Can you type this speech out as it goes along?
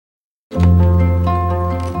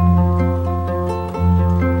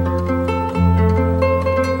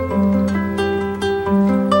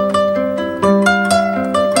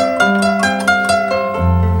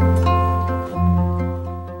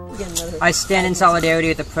I stand in solidarity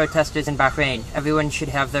with the protesters in Bahrain. Everyone should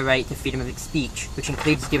have the right to freedom of speech, which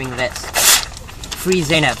includes doing this. Free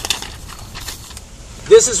Zainab.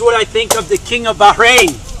 This is what I think of the King of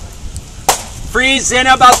Bahrain. Free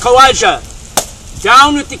Zainab al-Khawaja.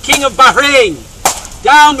 Down with the King of Bahrain.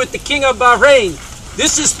 Down with the King of Bahrain.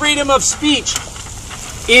 This is freedom of speech.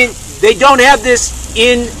 They don't have this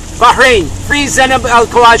in Bahrain. Free Zainab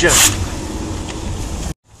al-Khawaja.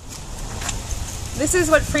 This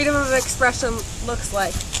is what freedom of expression looks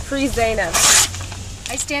like. Free Zainab.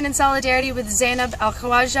 I stand in solidarity with Zainab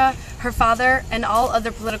al-Khawaja, her father, and all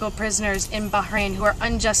other political prisoners in Bahrain who are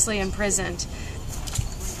unjustly imprisoned.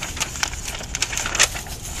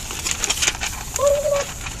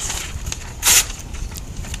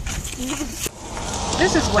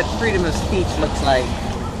 This is what freedom of speech looks like.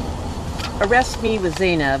 Arrest me with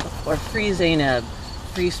Zainab, or free Zainab,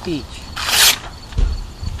 free speech.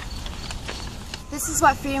 This is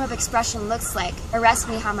what freedom of expression looks like. Arrest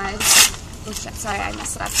me, Hamad. Oh shit, sorry, I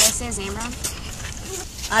messed it up. Did I say his name wrong?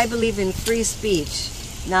 I believe in free speech,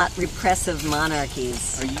 not repressive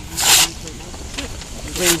monarchies.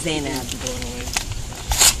 Free Zainab.